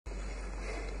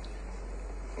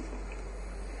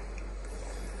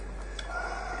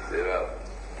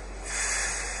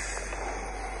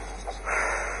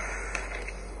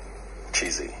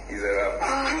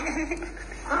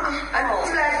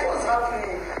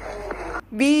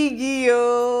Biggie,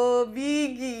 oh,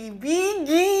 Biggie,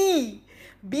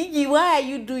 why are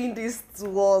you doing this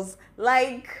to us?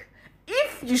 Like,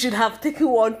 if you should have taken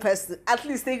one person, at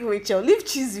least take Rachel. Leave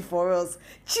Chizzy for us.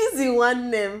 Chizzy one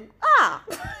name. Ah,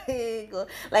 hey, God.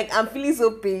 Like I'm feeling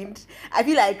so pained. I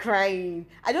feel like crying.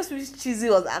 I just wish Chizzy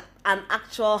was an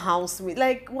actual housemate.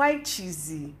 Like, why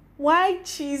Chizzy? Why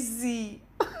Chizzy?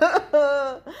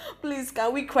 Please,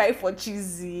 can we cry for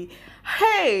Chizzy?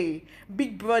 Hey,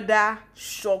 Big Brother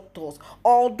shocked us.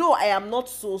 Although I am not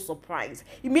so surprised.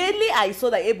 Immediately I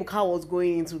saw that Ebuka was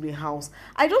going into the house.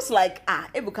 I just like,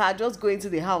 Ebuka just going to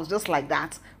the house just like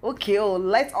that. Okay, oh,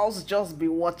 let us just be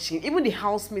watching. Even the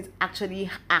housemates actually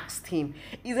asked him,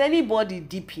 is anybody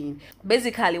dipping?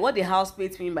 Basically, what the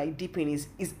housemates mean by dipping is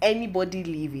anybody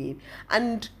leaving?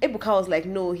 And Ebuka was like,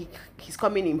 no, he's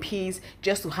coming in peace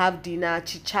just to have dinner,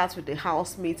 chit chat with the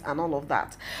housemates and all of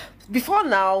that. Before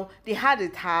now, they had a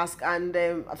task, and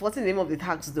I've forgotten the name of the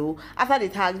task though. After the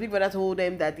task, Big Brother told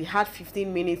them that they had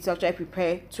 15 minutes to actually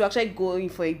prepare, to actually go in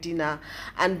for a dinner.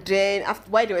 And then,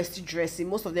 while they were still dressing,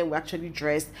 most of them were actually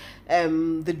dressed.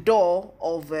 The door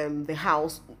of the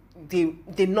house, the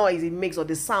noise it makes, or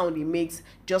the sound it makes,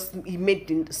 just it made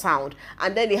the sound.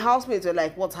 And then the housemates were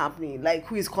like, what's happening? Like,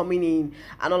 who is coming in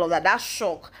and all of that? That's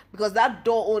shock, because that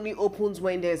door only opens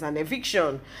when there's an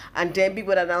eviction. And then Big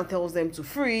Brother now tells them to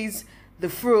freeze. The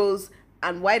froze.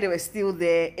 And while they were still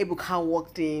there, Ebuka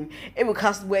walked in.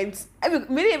 Ebuka went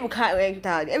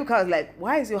out. Ebuka was like,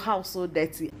 why is your house so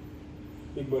dirty?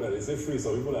 Big Brother, they say freeze,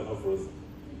 so people are not frozen.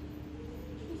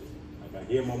 I can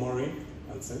hear murmuring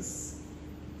and sense.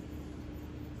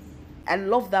 I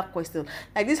love that question.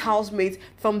 Like, these housemates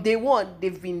from day one,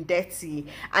 they've been dirty,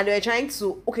 and they were trying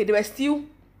to. Okay, they were still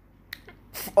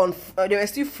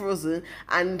frozen,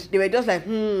 and they were just like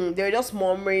they were just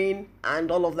murmuring and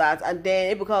all of that. And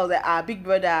then Ebuka was like, Big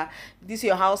Brother, these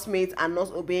your housemates are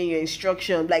not obeying your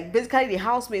instruction. Like, basically the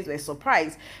housemates were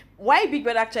surprised. Why Big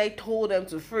Brother actually told them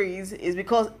to freeze is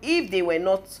because if they were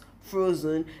not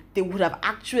frozen, they would have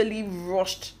actually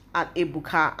rushed at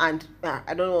Ebuka, and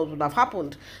I don't know what would have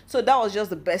happened. So that was just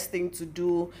the best thing to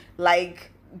do.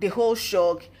 Like, the whole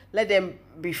shock, let them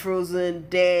be frozen,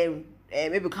 then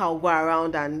Ebuka will go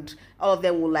around, and all of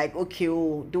them will like, okay,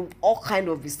 oh, they will all kind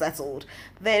of be settled.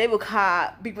 Then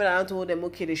Big Brother told them,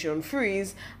 okay, they should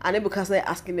unfreeze, and Ebuka started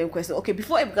asking them questions. Okay,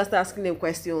 before Ebuka started asking them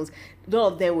questions, all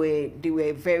of them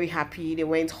were very happy. They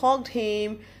went, hugged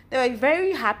him. They were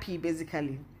very happy,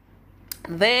 basically.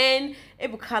 Then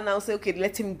Ebuka now said, okay,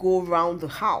 let him go around the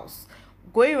house.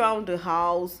 Going around the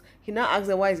house, he now asked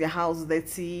them, why is your house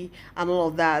dirty and all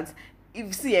of that. If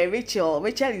you see Rachel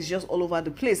is just all over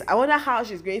the place. I wonder how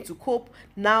she's going to cope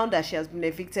now that she has been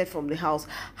evicted from the house.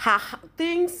 Her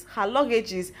things, her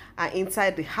luggages are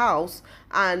inside the house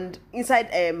and inside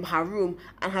her room,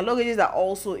 and her luggages are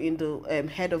also in the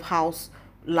head of house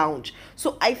lounge.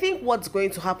 So I think what's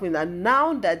going to happen is that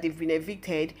now that they've been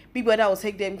evicted, Big Brother will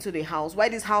take them to the house.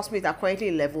 While these housemates are currently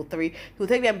in level 3, he'll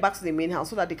take them back to the main house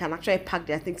so that they can actually pack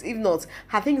their things. If not,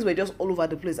 her things were just all over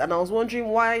the place, and I was wondering,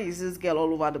 why is this girl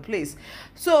all over the place?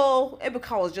 So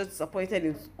Ebuka was just disappointed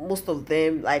in most of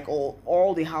them, like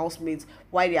all the housemates,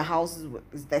 why their house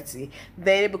is dirty.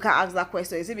 Then Ebuka asked that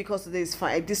question, is it because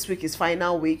this week is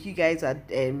final week, you guys are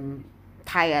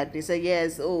tired? They said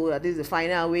yes, oh, this is the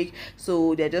final week,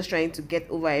 so they're just trying to get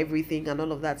over everything and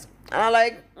all of that. And I'm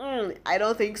like, I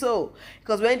don't think so,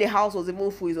 because when the house was even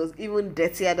full, it was even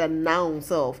dirtier than now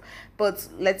himself. But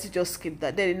let's just skip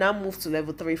that. Then they now moved to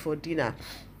level 3 for dinner.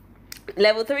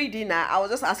 Level 3 dinner, I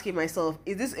was just asking myself,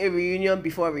 is this a reunion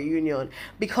before reunion?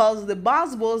 Because the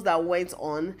balls that went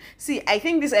on, see, I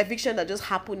think this eviction that just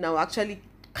happened now actually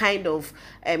kind of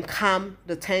calm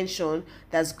the tension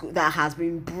that has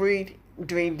been brewed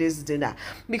during this dinner,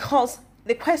 because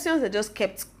the questions that just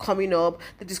kept coming up,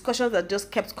 the discussions that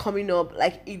just kept coming up,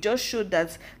 like, it just showed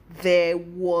that there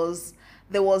was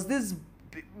this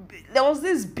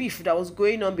beef that was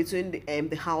going on between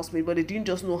the housemates, but they didn't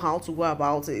just know how to go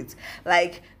about it.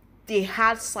 Like, they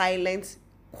had silent,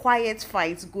 quiet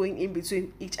fights going in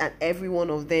between each and every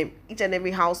one of them, each and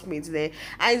every housemate there.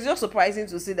 And it's just surprising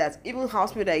to see that even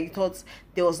housemates that you thought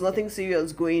there was nothing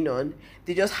serious going on,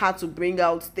 they just had to bring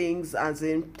out things, as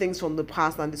in things from the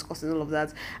past, and discussing all of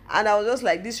that. And I was just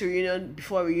like, this reunion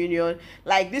before reunion,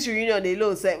 like this reunion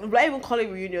alone said, why even call it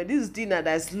reunion? This dinner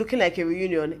that's looking like a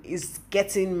reunion is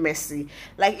getting messy.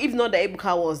 Like, if not that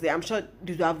Ebuka was there, I'm sure it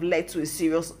would have led to a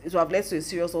serious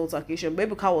altercation. But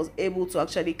Ebuka was able to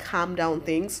actually calm down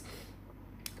things.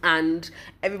 and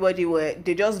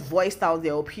they just voiced out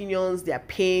their opinions, their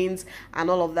pains, and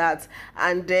all of that.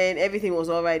 And then everything was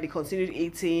all right. They continued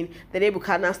eating. Then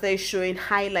Ebuka started showing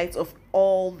highlights of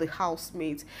all the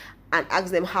housemates and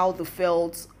asked them how they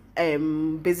felt,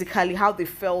 basically how they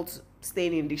felt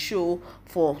staying in the show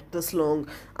for this long.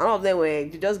 And all of them they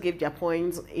just gave their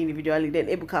points individually. Then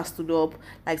Ebuka stood up,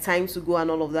 like, time to go and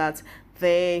all of that.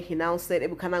 Then he now said,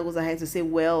 Ebuka goes ahead to say,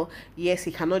 well, yes,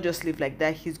 he cannot just live like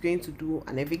that. He's going to do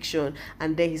an eviction.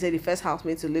 And then he said the first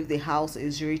housemate to leave the house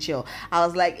is Rachel. I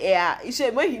was like, yeah.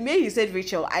 When he said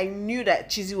Rachel, I knew that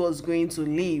Chizzy was going to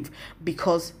leave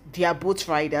because they are both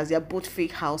riders. They are both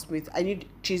fake housemates. I knew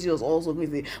Chizzy was also going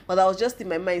to leave. But I was just in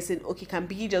my mind saying, okay, can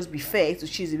Biggie just be fair to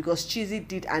Chizzy? Because Chizzy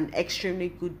did an extremely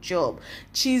good job.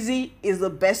 Chizzy is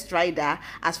the best rider,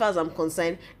 as far as I'm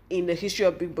concerned, in the history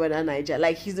of Big Brother Bbnaija.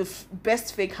 Like, he's the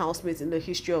best fake housemate in the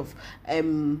history of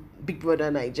Big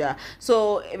Brother Bbnaija.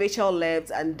 So Rachel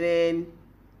left, and then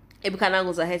Ebuka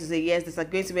goes ahead to say, yes, there's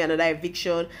going to be another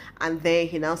eviction. And then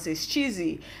he now says,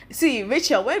 Chizzy. See,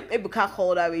 Rachel, when Ebuka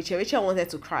called her Rachel wanted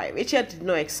to cry. Rachel did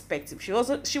not expect it. She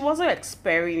wasn't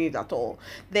expecting it at all.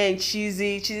 Then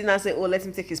Chizzy now said, oh, let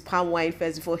him take his palm wine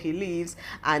first before he leaves.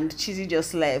 And Chizzy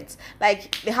just left.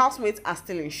 Like, the housemates are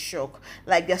still in shock.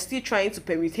 Like, they're still trying to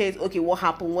permutate, okay, what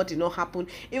happened, what did not happen.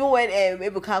 Even when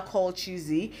Ebuka called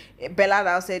Chizzy, Bella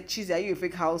now said, Chizzy, are you a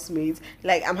fake housemate?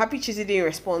 Like, I'm happy Chizzy didn't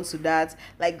respond to that.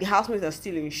 Like, the housemates are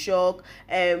still in shock.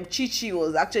 Chichi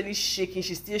was actually shaking.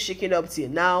 She's still shaking up till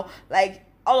now. Like,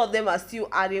 all of them are still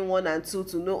adding 1 and 2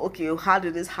 to know, okay, how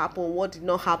did this happen, what did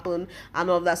not happen, and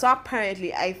all of that. So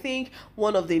apparently, I think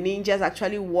one of the ninjas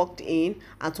actually walked in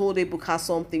and told Ebuka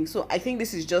something. So I think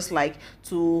this is just like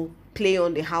to play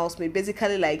on the housemate.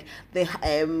 Basically, like, the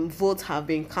votes have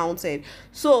been counted.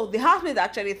 So the housemates are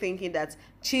actually thinking that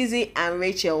Chizzy and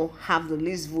Rachel have the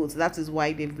least votes. That is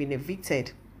why they've been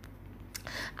evicted.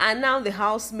 And now the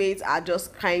housemates are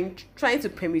just trying to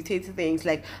permutate things,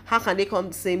 like, how can they come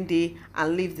the same day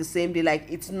and leave the same day? Like,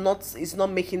 it's not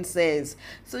making sense.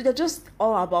 So they're just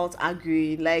all about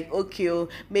arguing, like, okay,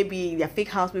 maybe they're fake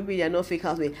house, maybe they're not fake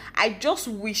housemates. I just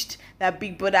wished that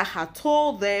Big Brother had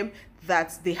told them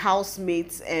that the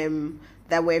housemates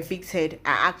that were evicted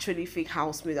are actually fake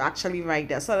housemates, are actually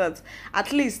riders, so that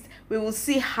at least we will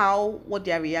see what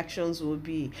their reactions will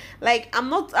be. Like,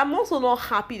 I'm also not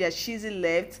happy that Chizzy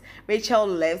left, Rachel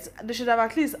left. They should have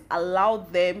at least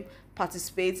allowed them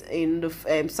participate in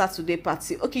the Saturday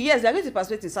party. Okay, yes, they're going to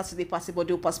participate in Saturday party, but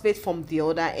they'll participate from the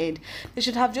other end. They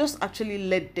should have just actually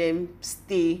let them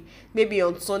stay. Maybe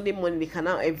on Sunday morning they can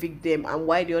now evict them, and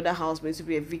why the other housemates to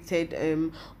be evicted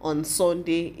on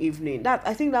Sunday evening.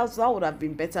 I think that would have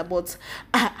been better. But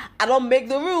I don't make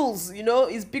the rules,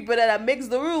 it's Big Brother that makes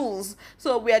the rules.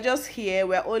 So we are just here,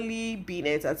 we're only being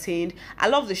entertained. I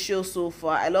love the show so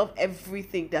far. I love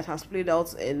everything that has played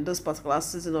out in this particular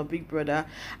season of Big Brother.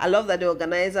 I love that the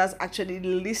organizers actually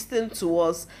listened to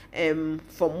us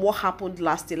from what happened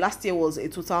last year. Last year was a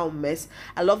total mess.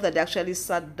 I love that they actually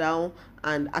sat down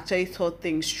and actually thought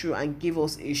things through and gave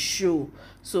us a show.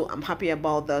 So I'm happy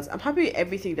about that. I'm happy with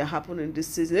everything that happened in this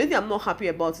season. The only thing I'm not happy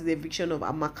about is the eviction of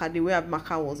Amaka, the way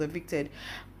Amaka was evicted.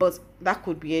 But that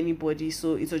could be anybody,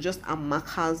 so it was just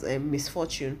Amaka's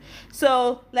misfortune.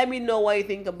 So let me know what you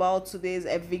think about today's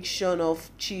eviction of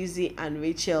Chizzy and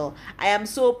Rachel. I am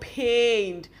so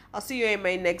pained. I'll see you in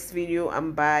my next video,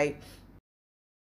 and bye.